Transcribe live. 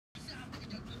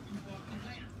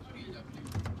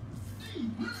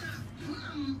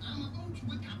I'm about to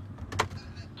wake up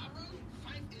around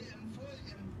 5 a.m., 4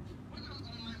 a.m. When I'm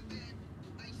on my bed,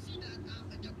 I see that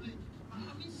I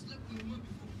haven't slept with a woman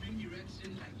before. Bring erection,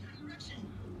 like erection.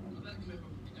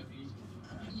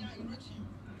 Yeah, erection.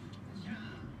 Yeah.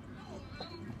 No,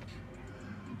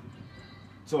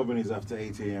 12 minutes after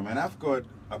 8 a.m. and I've got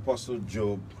Apostle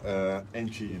Job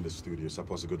Antwi in the studio. So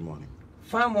Apostle, good morning.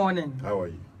 Fine morning. How are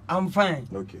you? I'm fine.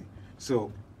 Okay.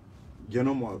 So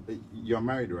you're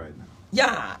married right now?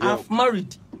 Yeah, I've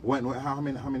married. When how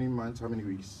many months, how many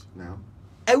weeks now?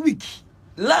 A week.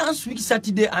 Last week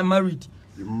Saturday I married.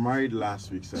 You married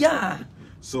last week Saturday? Yeah.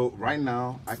 So right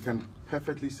now I can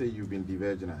perfectly say you've been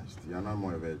de-virginized. You're not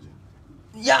more a virgin.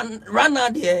 Yeah, right now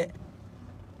there.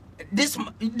 This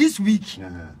week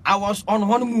I was on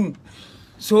honeymoon,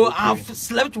 so okay. I've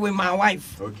slept with my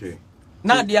wife. Okay.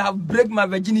 Now so, they have break my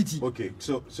virginity. Okay.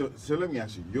 So let me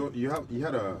ask you. You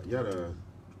had a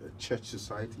church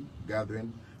society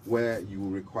gathering where you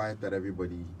required that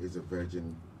everybody is a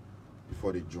virgin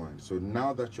before they join. So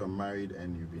now that you're married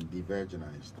and you've been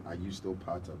de-virginized, are you still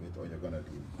part of it, or you're gonna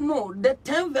leave? No, the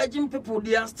 10 virgin people,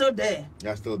 they are still there. They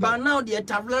are still there. But now they are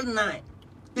tablet 9.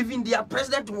 Even their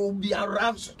president will be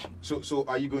around. So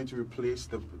are you going to replace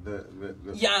the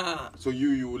Yeah. So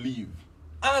you will leave?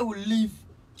 I will leave.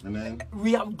 And then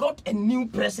we have got a new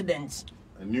president.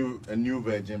 A new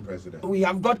virgin president. We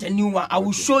have got a new one. I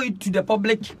will show it to the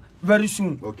public very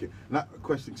soon. Okay. Now,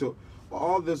 question. So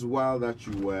all this while that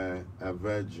you were a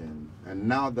virgin, and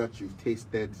now that you've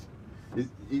tasted,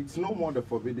 it's no more the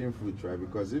forbidden fruit, right?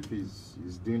 Because if he's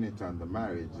doing it under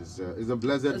marriage, it's a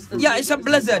blessed fruit. Yeah, it's a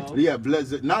blessed. Yeah,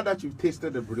 blessed. Now that you've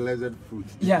tasted the blessed fruit,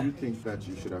 do you think that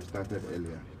you should have started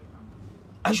earlier?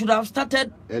 I should have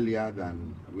started earlier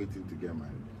than waiting to get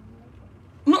married.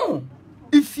 No.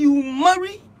 If you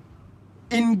marry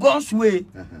in God's way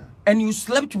and you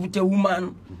slept with a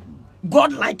woman,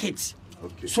 God like it.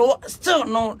 Okay. So still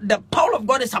no, the power of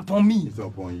God is upon me. It's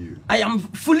upon you. I am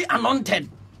fully anointed.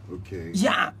 Okay.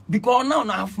 Yeah, because now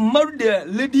I've married a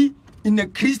lady in a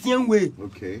Christian way.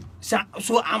 Okay.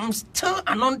 So I'm still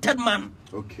anointed man.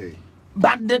 Okay.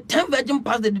 But the 10 virgin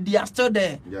pastors, they are still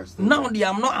there. Now they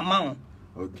are not among.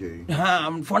 Okay.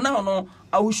 For now, no,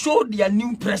 I will show their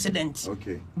new president.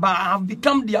 Okay. But I have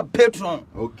become their patron.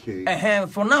 Okay.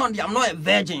 For now, I'm not a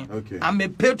virgin. Okay. I'm a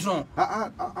patron.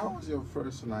 How was your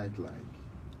first night like?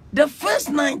 The first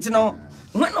night, you know,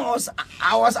 when I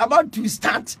was about to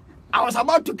start, I was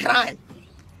about to cry.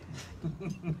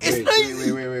 Wait.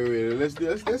 Let's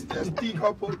speak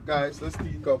up, guys. Let's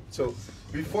speak up. So,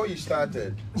 before you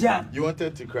started, you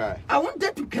wanted to cry. I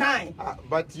wanted to cry.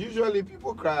 But usually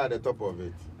people cry at the top of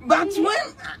it. But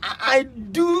when I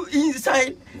do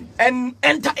inside and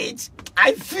enter it,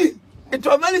 I feel it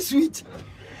was very sweet.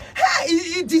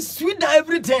 It is sweet than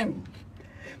everything.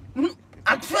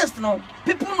 At first, no,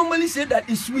 people normally say that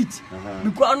it's sweet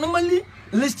because I normally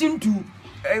listen to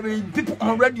people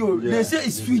on radio. They say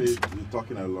it's sweet. You're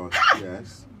talking a lot.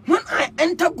 Yes. When I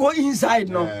go inside,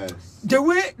 the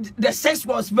way the sex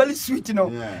was very sweet,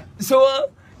 Yeah. So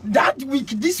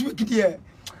this week there,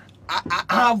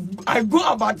 I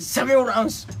go about 7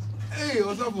 rounds. Hey,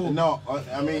 what's up? No,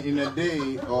 I mean in a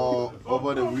day or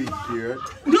over the week period.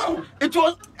 No, it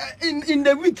was in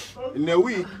the week. In the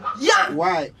week? Yeah.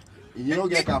 Why? You don't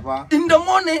get kappa? In the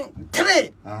morning,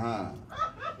 3.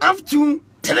 Afternoon,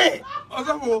 3.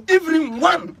 Evening,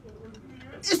 1.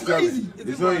 It's not easy.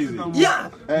 It's not easy. Yeah.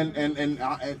 And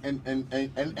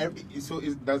every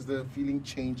does the feeling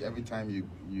change every time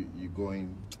you go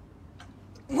in?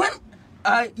 When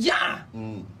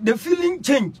the feeling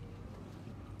change.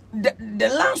 The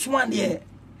last one here,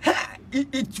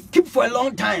 it keep for a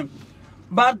long time.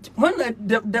 But when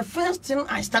the first thing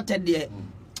I started there,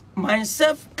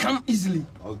 myself come easily.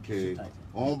 Okay.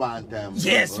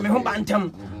 Yes,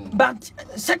 okay. But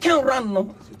second run,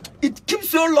 no, it keeps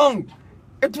so long.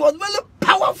 It was very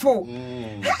powerful.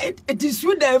 It is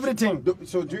sweet everything.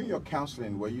 So during your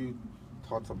counseling, were you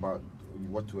taught about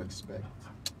what to expect?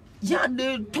 Yeah,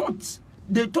 they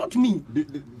taught me.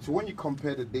 So when you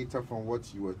compare the data from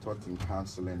what you were taught in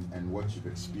counseling and what you've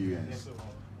experienced,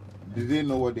 did they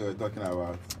know what they were talking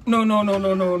about? No.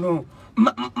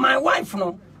 My wife,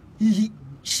 no,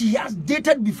 she has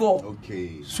dated before.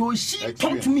 Okay. So she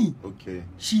taught me. Okay.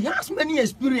 She has many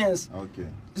experience. Okay.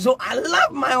 So I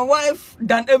love my wife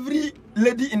than every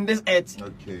lady in this earth.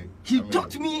 Okay. He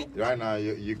taught me. Right now,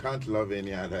 you can't love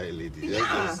any other lady.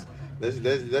 Yeah.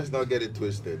 Let's not get it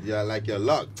twisted. Yeah, like you're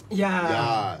locked.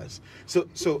 Yeah. Yes. So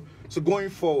going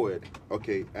forward,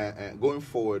 okay, going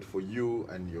forward for you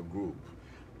and your group,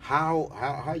 how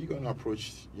are you going to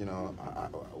approach, you know,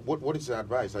 what is the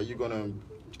advice? Are you going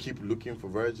to keep looking for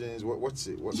virgins? What's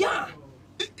it? Yeah.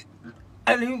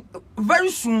 And very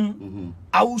soon,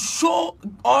 I will show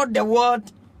all the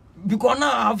world, because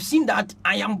now I've seen that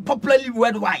I am popularly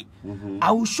worldwide.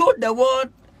 I will show the world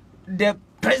the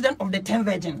president of the 10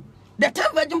 Virgin. The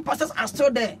 10 Virgin pastors are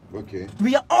still there. Okay.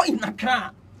 We are all in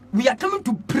Accra. We are coming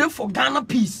to pray for Ghana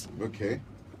peace. Okay.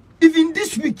 Even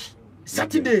this week,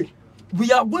 Saturday,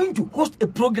 we are going to host a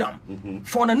program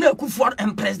for Nana Akufo-Addo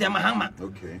and President Mahama.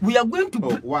 Okay. We are going to.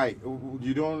 Why?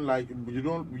 You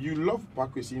love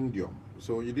Pakwesi Ndiom,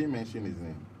 so you didn't mention his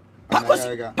name.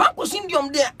 Pakwesi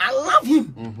Ndiom there, I love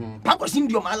him. Pakwesi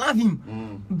Ndiom, I love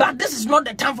him. But this is not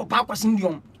the time for Pakwesi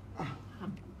Ndiom.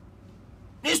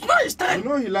 It's not his time. You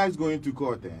know he likes going to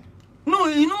court, eh? No,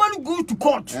 he normally goes to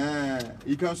court.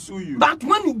 He can sue you. But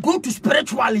when you go to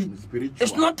spiritually,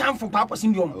 it's not time for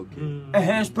Pakwesi Ndiom.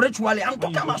 Okay. Spiritually, I'm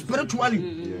talking about spiritually.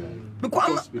 Yeah.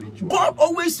 Because God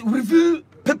always reveal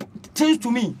things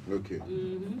to me. Okay.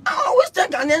 I always tell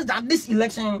Ghanaians that this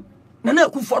election, Nana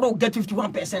Akufo-Addo will get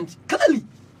 51%. Clearly.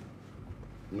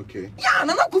 Okay. Yeah,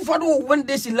 Nana Akufo-Addo will win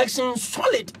this election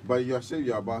solid. But you are saying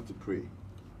you're about to pray.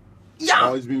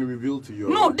 Yeah. Or it's been revealed to you.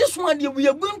 No, this one we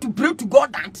are going to pray to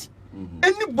God that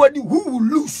anybody who will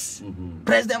lose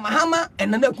President Mahama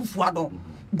and Nana Akufo-Addo,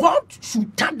 God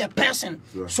should tell the person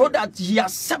so that he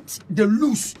accepts the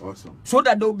lose. Awesome. So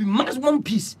that there will be maximum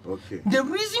peace. Okay. The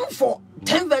reason for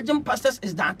 10 Virgin pastors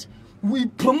is that we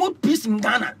promote peace in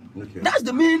Ghana. Okay. That's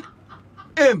the main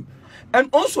aim. And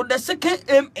also the second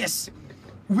aim is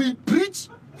we preach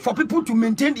for people to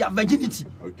maintain their virginity.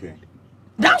 Okay.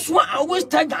 That's why I always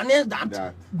tell Ghanaians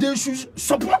that they should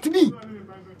support me.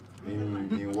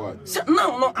 In what? So,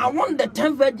 no, I want the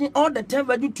 10 Virgin, all the 10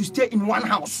 Virgin to stay in one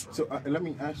house. So let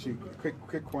me ask you a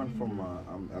quick one from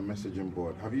a messaging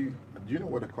board. Do you know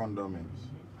what a condom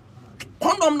is?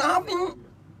 Condom, I haven't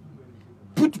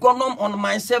put condom on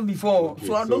myself before, Okay,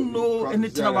 so I don't know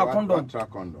anything about condom.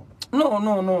 Condom. No,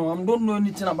 I don't know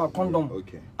anything about condom.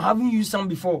 Okay. I haven't used some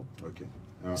before. Okay.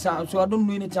 So I don't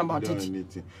know anything about Don't it. know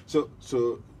anything. So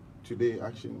today,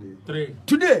 action day. 3.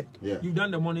 Today, Yeah. You've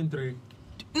done the morning 3.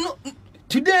 no,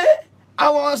 today I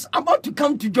was about to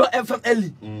come to Joy FM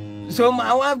early, so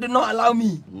my wife did not allow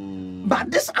me.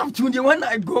 But this afternoon,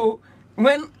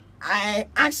 when I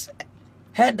asked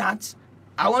her that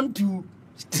I want to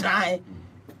try,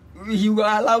 he will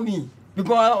allow me,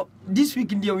 because this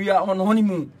week we are on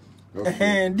honeymoon. Okay.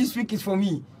 And this week is for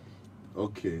me.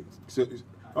 Okay. So,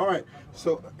 all right.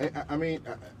 So, I mean,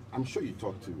 I'm sure you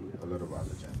talk to a lot of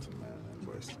other gentlemen and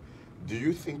boys. Do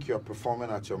you think you're performing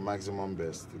at your maximum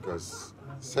best? Because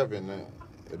 7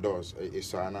 doors,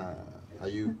 are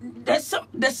you? The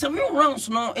 7 rounds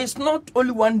now, it's not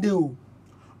only one day.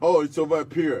 Oh, it's over a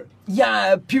period.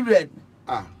 Yeah, period.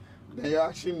 Then you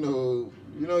actually know,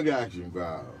 get action,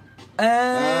 wow.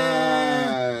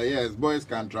 Uh, Yes, boys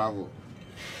can travel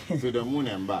to the moon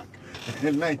and back.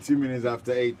 90 minutes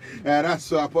after 8.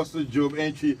 That's Apostle Job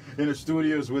Antwi in the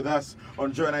studios with us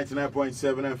on Joy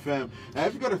 99.7 FM. And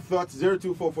if you've got a thought,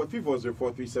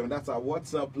 0244340437. That's our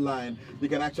WhatsApp line. You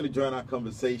can actually join our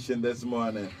conversation this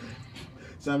morning.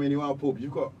 So, I mean, you want Pope,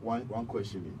 you've got one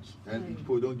question each. And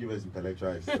Pope, don't give us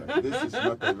intellectual exercise. This is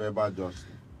not a verbal justice.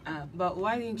 But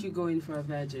why didn't you go in for a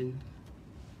virgin?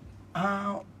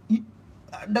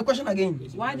 The question again.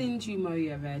 Why didn't you marry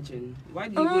a virgin? Why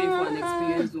did you go in for an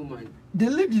experienced woman? The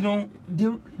lady,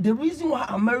 the reason why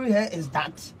I marry her is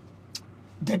that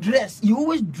the dress, you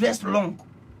always dress long.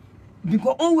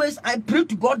 Because always I pray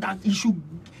to God that he should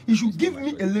give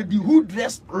me a lady who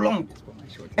dressed long.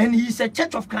 And he's a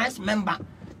Church of Christ member.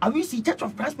 I will see Church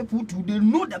of Christ people too, they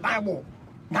know the Bible.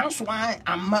 That's why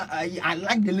I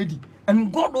like the lady. And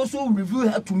God also revealed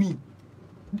her to me.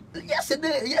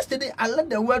 Yesterday, I let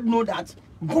the world know that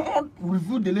God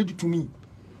revealed the lady to me.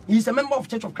 He's a member of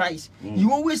Church of Christ. He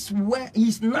always wear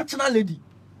his natural lady.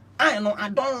 I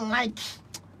don't like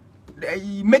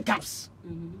the makeups.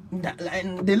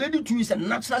 And the lady too is a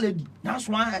natural lady. That's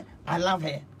why I love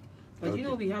her. But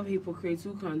we have hypocrites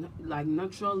who can, like,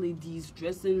 natural ladies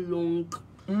dressing long.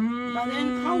 But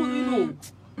then how will you know?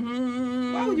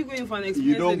 Why would you go in for an experience?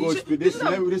 You don't go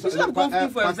spiritual.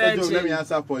 Pastor Joe, let me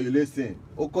answer for you. Listen,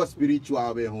 Oko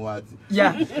spiritual be what?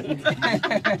 Yeah.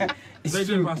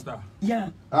 Virgin pastor. Yeah.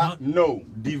 No,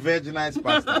 the virginized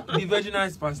pastor. The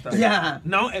virginized pastor. Yeah.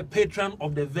 Now a patron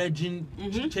of the Virgin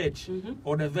Church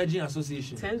or the Virgin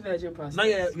Association. 10 virgin pastors. Now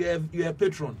you're a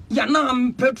patron. Yeah, now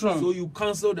I'm patron. So you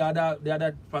counsel the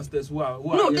other pastors who are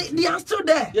no, they are still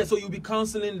there. Yeah, so you'll be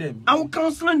counseling them. I will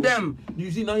counseling them.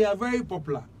 You see, now you are very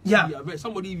popular. Yeah.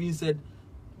 Somebody even said,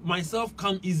 myself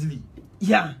come easily.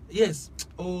 Yeah. Yes.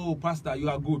 Oh, Pastor, you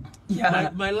are good.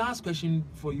 Yeah. My last question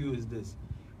for you is this: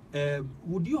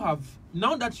 would you have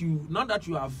now that you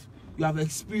have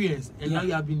experienced and now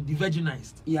you have been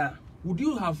de-virginized? Yeah. Do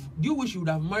you wish you would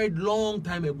have married long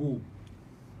time ago?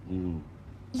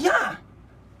 Yeah.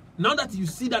 Now that you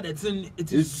see that it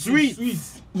is sweet.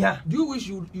 Yeah. Do you wish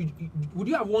would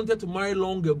you have wanted to marry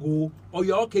long ago, or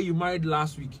you're okay you married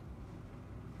last week?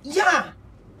 Yeah.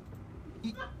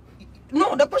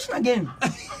 No, the question again.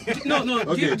 No.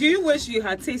 Okay. Do you wish you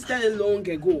had tasted it long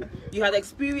ago? You had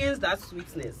experienced that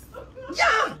sweetness.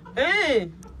 Yeah. Eh.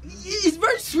 It's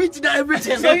very sweet than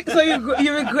everything. So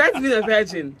you regret being a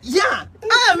virgin? Yeah.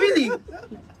 Ah, really?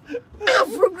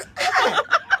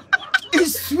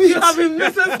 It's sweet. You have been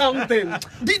missing something.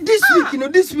 This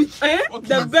week, this week. Eh?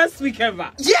 The best week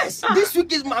ever. Yes, this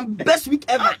week is my best week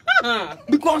ever.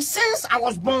 Because since I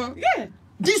was born, Yeah.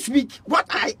 this week, what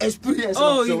I experienced.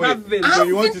 Oh, So you wait, have been. so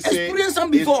you want to I've say experienced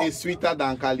some before. it's sweeter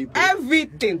than Calipo?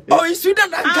 Everything. Oh, it's sweeter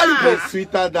than Calipo. It's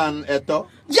sweeter than Eto?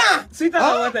 Yeah. Sweeter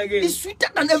than what again? It's sweeter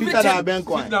than everything. Sweeter than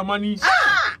Bencoin? The money.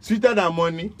 Sweeter than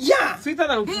money? Yeah. Sweeter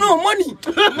than food. No, money.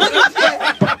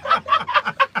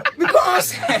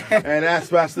 Because And that's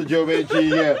Pastor Joe Benji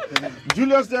here.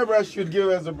 Julius Debra should give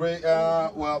us a break.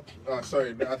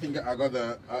 Sorry, I think I got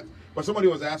the... but somebody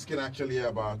was asking actually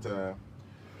about...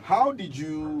 how did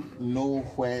you know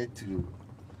where to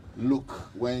look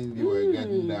when you were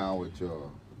getting down with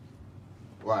your...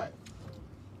 Why?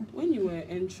 When you were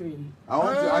entering, I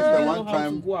want to ask I the don't one know how to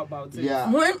time... go about it.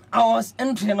 Yeah. when I was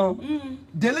entering,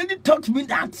 the lady taught me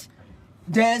that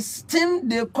there's thing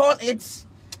they call it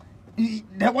the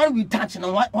one we touch.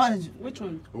 What is it? Which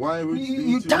one? Why would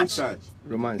You touch.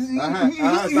 Romance. You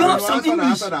have some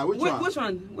English. Which one? Which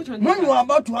one? Which one? When you are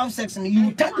about to have sex,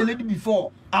 you touch the lady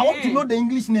before. I want to know the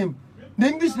English name. The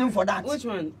English name for that. Which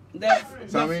one? Yeah,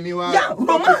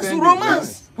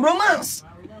 romance.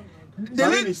 The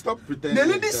lady, stop pretending. the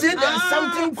lady said there's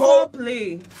something called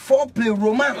foreplay.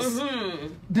 romance.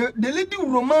 The lady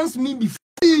romance me before.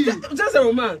 Just a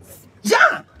romance.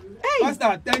 Yeah.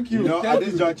 Pastor, thank you. You know, Thank at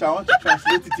this juncture, I want to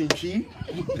translate it in Chi.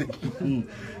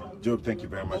 Job, thank you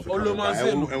very much for coming by,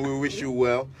 and we wish you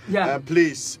well. Yeah.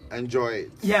 Please enjoy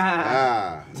it.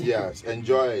 Yeah. Yes,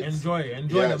 enjoy it. Enjoy Yes,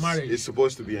 the marriage. it's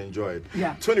supposed to be enjoyed.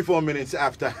 Yeah. 24 minutes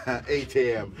after 8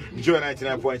 a.m. Joy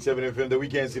 99.7 FM, the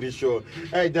Weekend City Show.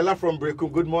 Hey, Della from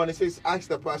Brekum, good morning. Says, ask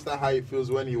the pastor how he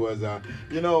feels when he was,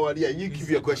 you know what? Yeah, you keep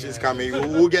your questions coming.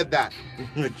 We'll get that.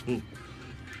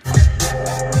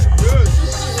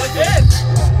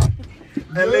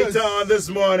 And later on this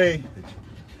morning,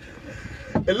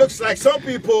 it looks like some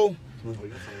people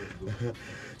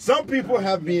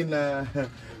have been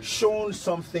shown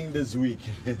something this week.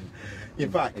 In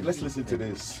fact, let's listen to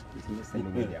this.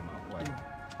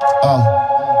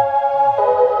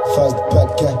 First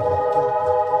podcast.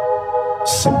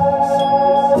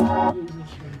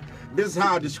 This is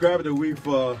how I describe the week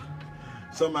for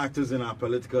some actors in our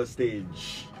political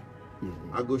stage.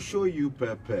 I go show you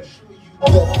Pepe. I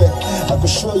go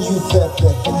show you Pepe.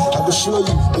 I go show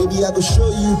you, baby. I go show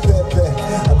you Pepe. I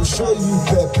go show you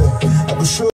Pepe. I go show.